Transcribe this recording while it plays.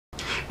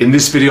In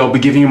this video, I'll be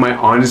giving you my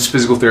honest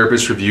physical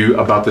therapist review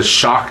about the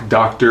Shock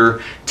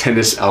Doctor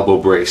tennis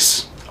elbow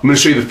brace. I'm going to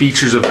show you the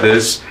features of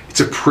this. It's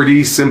a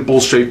pretty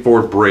simple,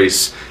 straightforward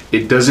brace.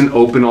 It doesn't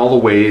open all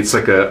the way. It's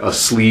like a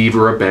sleeve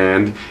or a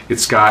band.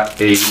 It's got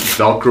a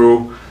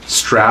Velcro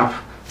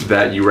strap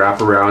that you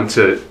wrap around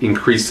to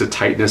increase the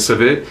tightness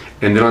of it.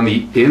 And then on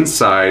the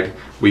inside,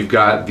 we've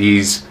got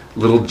these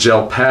little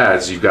gel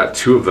pads. You've got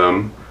two of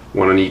them,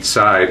 one on each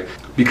side,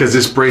 because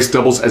this brace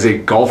doubles as a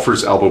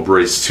golfer's elbow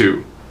brace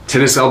too.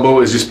 Tennis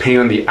elbow is just pain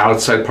on the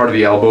outside part of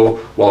the elbow,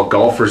 while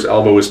golfer's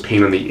elbow is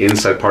pain on the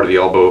inside part of the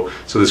elbow.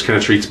 So this kind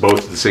of treats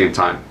both at the same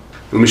time.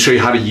 Let me show you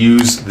how to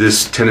use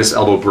this tennis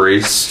elbow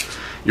brace.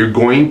 You're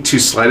going to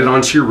slide it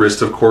onto your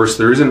wrist, of course.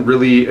 There isn't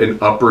really an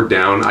up or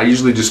down. I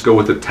usually just go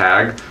with the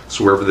tag.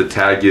 So wherever the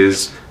tag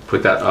is,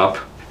 put that up.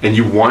 And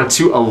you want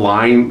to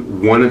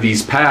align one of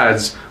these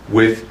pads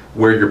with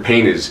where your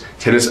pain is.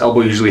 Tennis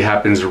elbow usually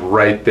happens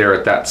right there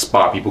at that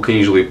spot. People can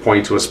usually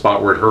point to a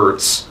spot where it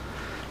hurts.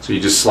 So you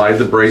just slide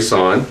the brace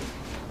on.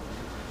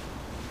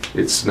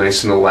 It's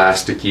nice and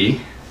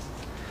elasticy.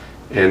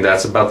 And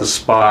that's about the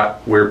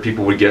spot where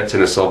people would get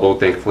tennis elbow.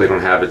 Thankfully I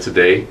don't have it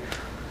today.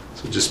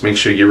 So just make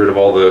sure you get rid of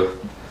all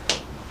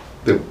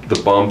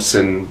the bumps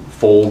and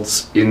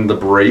folds in the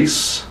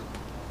brace.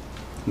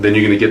 Then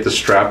you're going to get the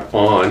strap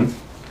on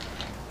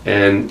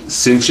and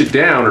cinch it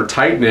down or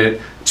tighten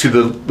it to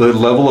the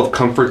level of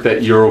comfort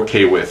that you're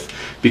okay with.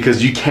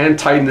 Because you can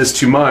tighten this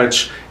too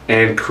much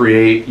and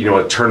create,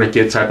 a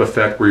tourniquet type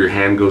effect where your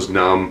hand goes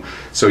numb.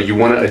 So you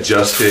want to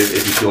adjust it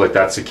if you feel like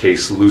that's the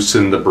case.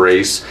 Loosen the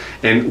brace.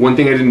 And one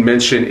thing I didn't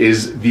mention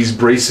is these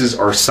braces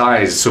are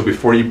sized. So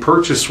before you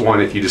purchase one,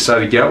 if you decide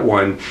to get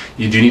one,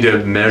 you do need to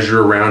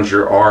measure around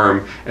your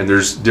arm. And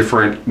there's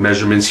different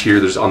measurements here.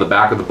 There's on the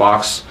back of the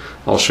box,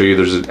 I'll show you,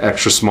 there's an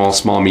extra small,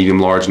 small, medium,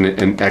 large, and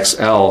an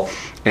XL.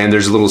 And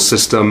there's a little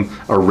system,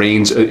 a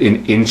range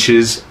in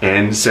inches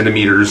and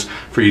centimeters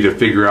for you to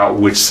figure out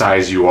which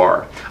size you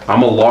are.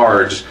 I'm a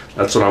large,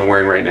 that's what I'm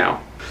wearing right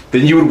now.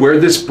 Then you would wear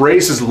this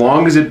brace as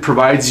long as it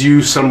provides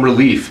you some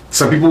relief.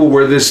 Some people will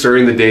wear this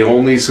during the day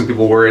only, some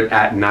people wear it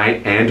at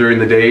night and during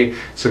the day.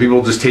 Some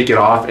people just take it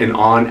off and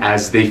on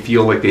as they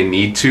feel like they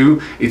need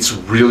to. It's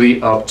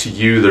really up to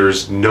you.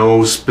 There's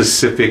no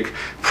specific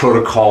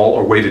protocol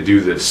or way to do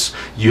this.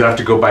 You have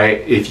to go by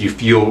if you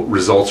feel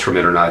results from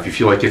it or not, if you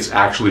feel like it's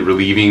actually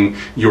relieving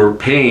your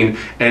pain.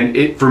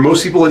 And for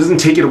most people, it doesn't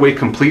take it away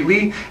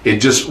completely, it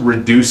just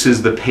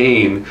reduces the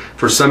pain.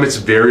 For some, it's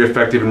very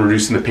effective in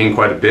reducing the pain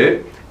quite a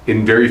bit.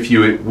 In very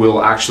few, it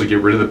will actually get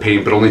rid of the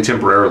pain, but only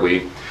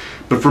temporarily.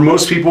 But for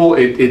most people,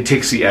 it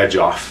takes the edge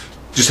off.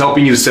 Just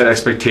helping you to set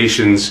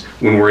expectations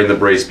when wearing the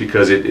brace,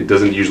 because it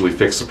doesn't usually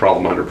fix the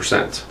problem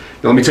 100%.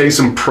 Now let me tell you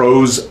some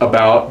pros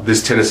about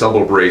this tennis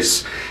elbow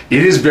brace.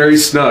 It is very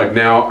snug.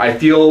 Now I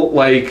feel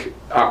like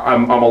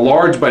I'm a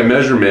large by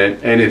measurement,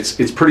 and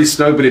it's pretty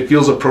snug, but it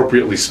feels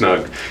appropriately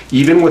snug.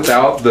 Even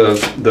without the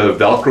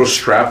Velcro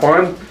strap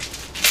on,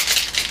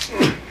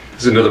 this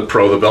is another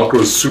pro, the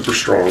Velcro is super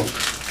strong,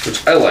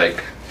 which I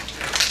like.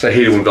 I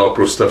hate it when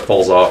Velcro stuff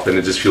falls off and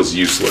it just feels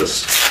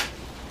useless.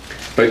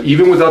 But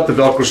even without the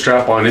Velcro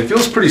strap on, it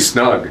feels pretty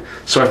snug.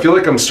 So I feel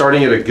like I'm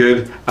starting at a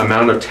good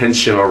amount of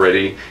tension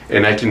already,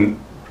 and it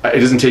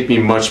doesn't take me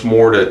much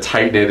more to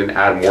tighten it and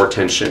add more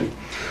tension.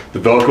 The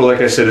Velcro,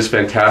 like I said, is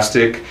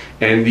fantastic.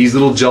 And these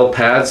little gel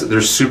pads, they're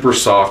super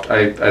soft.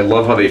 I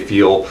love how they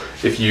feel.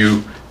 If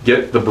you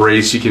get the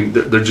brace,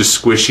 they're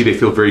just squishy, they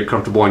feel very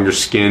comfortable on your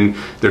skin.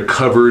 They're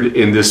covered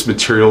in this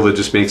material that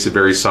just makes it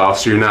very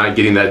soft, so you're not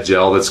getting that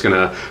gel that's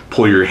gonna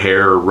pull your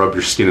hair or rub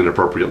your skin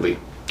inappropriately.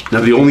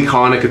 Now the only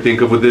con I could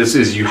think of with this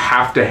is you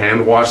have to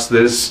hand wash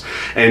this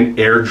and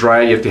air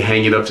dry it. You have to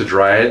hang it up to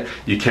dry it.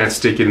 You can't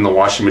stick it in the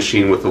washing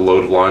machine with a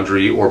load of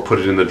laundry or put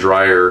it in the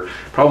dryer,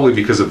 probably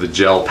because of the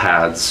gel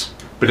pads.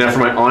 But now for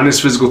my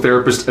honest physical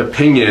therapist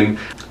opinion,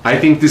 I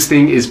think this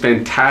thing is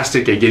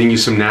fantastic at getting you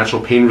some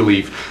natural pain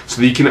relief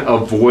so that you can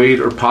avoid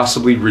or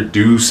possibly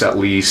reduce at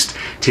least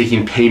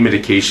taking pain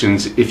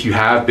medications if you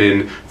have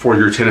been for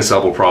your tennis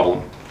elbow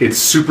problem. It's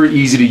super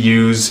easy to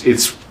use.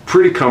 It's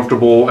pretty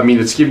comfortable. I mean,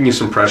 it's giving you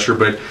some pressure,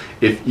 but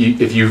if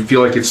you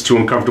feel like it's too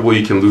uncomfortable,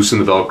 you can loosen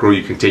the Velcro,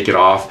 you can take it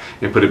off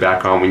and put it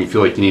back on when you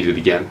feel like you need it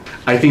again.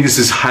 I think this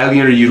is highly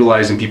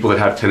underutilized in people that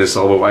have tennis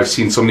elbow. I've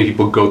seen so many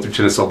people go through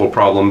tennis elbow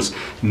problems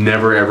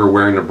never ever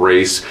wearing a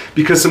brace,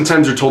 because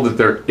sometimes they're told that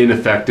they're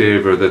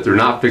ineffective or that they're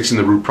not fixing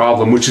the root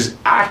problem, which is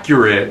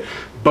accurate,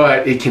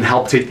 but it can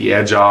help take the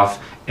edge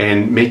off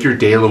and make your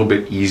day a little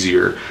bit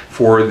easier.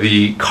 For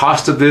the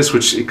cost of this,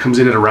 which it comes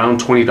in at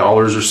around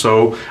 $20 or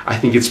so, I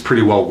think it's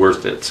pretty well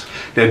worth it.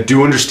 Now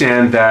do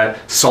understand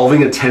that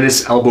solving a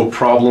tennis elbow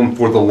problem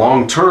for the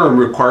long term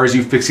requires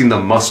you fixing the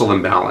muscle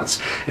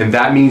imbalance. And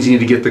that means you need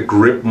to get the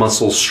grip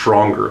muscles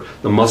stronger.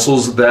 The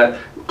muscles that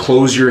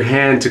close your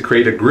hand to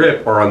create a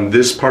grip are on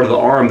this part of the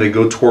arm. They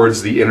go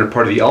towards the inner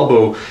part of the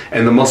elbow,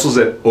 and the muscles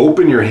that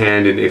open your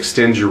hand and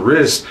extend your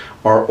wrist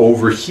are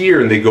over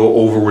here and they go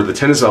over where the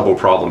tennis elbow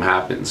problem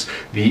happens.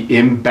 The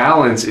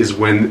imbalance is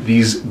when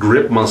these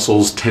grip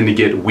muscles tend to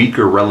get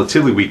weaker,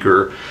 relatively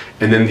weaker,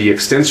 and then the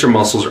extensor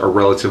muscles are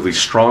relatively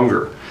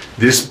stronger.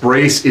 This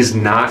brace is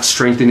not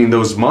strengthening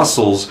those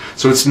muscles,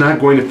 so it's not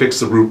going to fix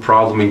the root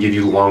problem and give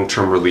you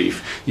long-term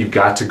relief. You've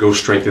got to go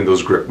strengthen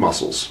those grip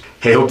muscles.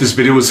 Hey, I hope this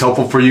video was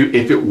helpful for you.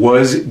 If it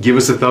was, give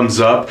us a thumbs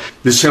up.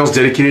 This channel is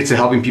dedicated to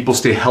helping people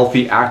stay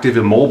healthy, active,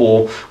 and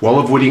mobile while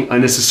avoiding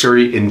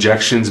unnecessary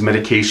injections,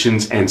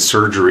 medications, and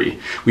surgery.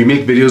 We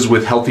make videos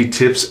with healthy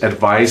tips,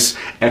 advice,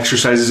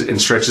 exercises,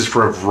 and stretches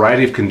for a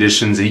variety of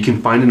conditions that you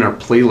can find in our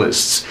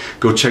playlists.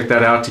 Go check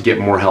that out to get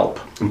more help.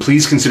 And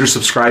please consider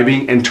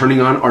subscribing and turning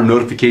on our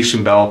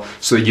notification bell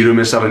so that you don't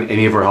miss out on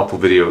any of our helpful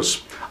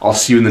videos. I'll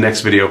see you in the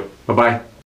next video. Bye-bye.